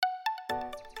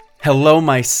Hello,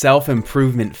 my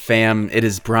self-improvement fam. It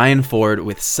is Brian Ford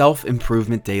with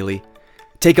Self-Improvement Daily.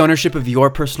 Take ownership of your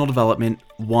personal development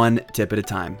one tip at a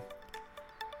time.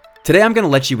 Today, I'm going to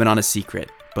let you in on a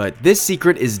secret, but this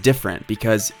secret is different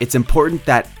because it's important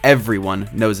that everyone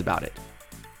knows about it.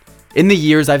 In the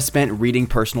years I've spent reading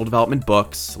personal development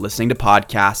books, listening to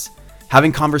podcasts,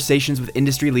 having conversations with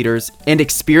industry leaders, and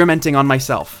experimenting on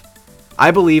myself,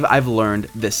 I believe I've learned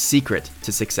the secret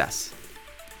to success.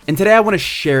 And today I want to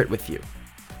share it with you.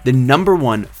 The number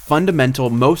one fundamental,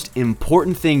 most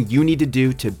important thing you need to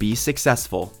do to be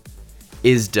successful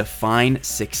is define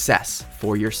success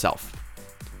for yourself.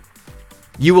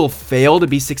 You will fail to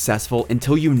be successful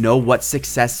until you know what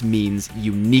success means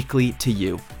uniquely to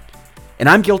you. And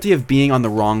I'm guilty of being on the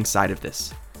wrong side of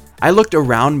this. I looked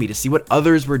around me to see what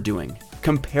others were doing,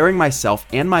 comparing myself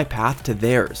and my path to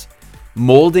theirs,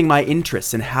 molding my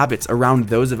interests and habits around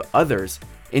those of others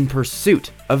in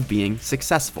pursuit of being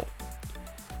successful.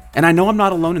 And I know I'm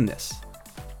not alone in this.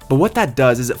 But what that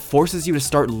does is it forces you to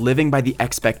start living by the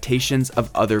expectations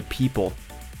of other people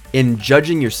and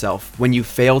judging yourself when you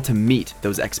fail to meet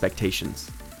those expectations.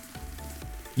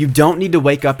 You don't need to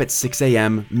wake up at 6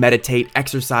 a.m., meditate,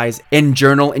 exercise, and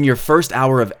journal in your first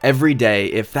hour of every day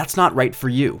if that's not right for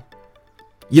you.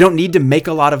 You don't need to make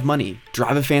a lot of money,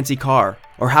 drive a fancy car,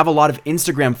 or have a lot of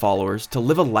Instagram followers to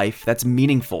live a life that's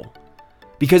meaningful.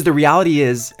 Because the reality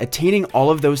is, attaining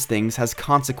all of those things has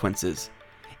consequences,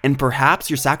 and perhaps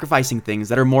you're sacrificing things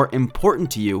that are more important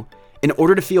to you in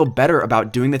order to feel better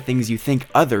about doing the things you think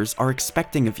others are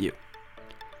expecting of you.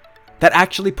 That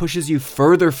actually pushes you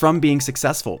further from being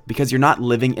successful because you're not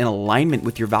living in alignment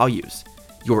with your values,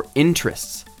 your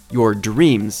interests, your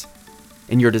dreams,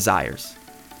 and your desires.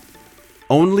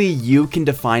 Only you can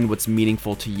define what's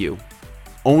meaningful to you.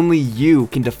 Only you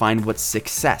can define what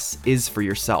success is for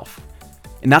yourself.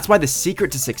 And that's why the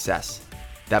secret to success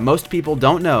that most people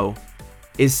don't know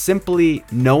is simply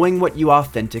knowing what you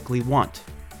authentically want.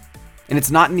 And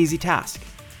it's not an easy task,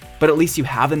 but at least you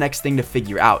have the next thing to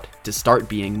figure out to start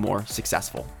being more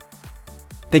successful.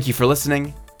 Thank you for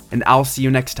listening, and I'll see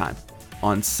you next time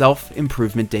on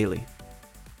Self-Improvement Daily.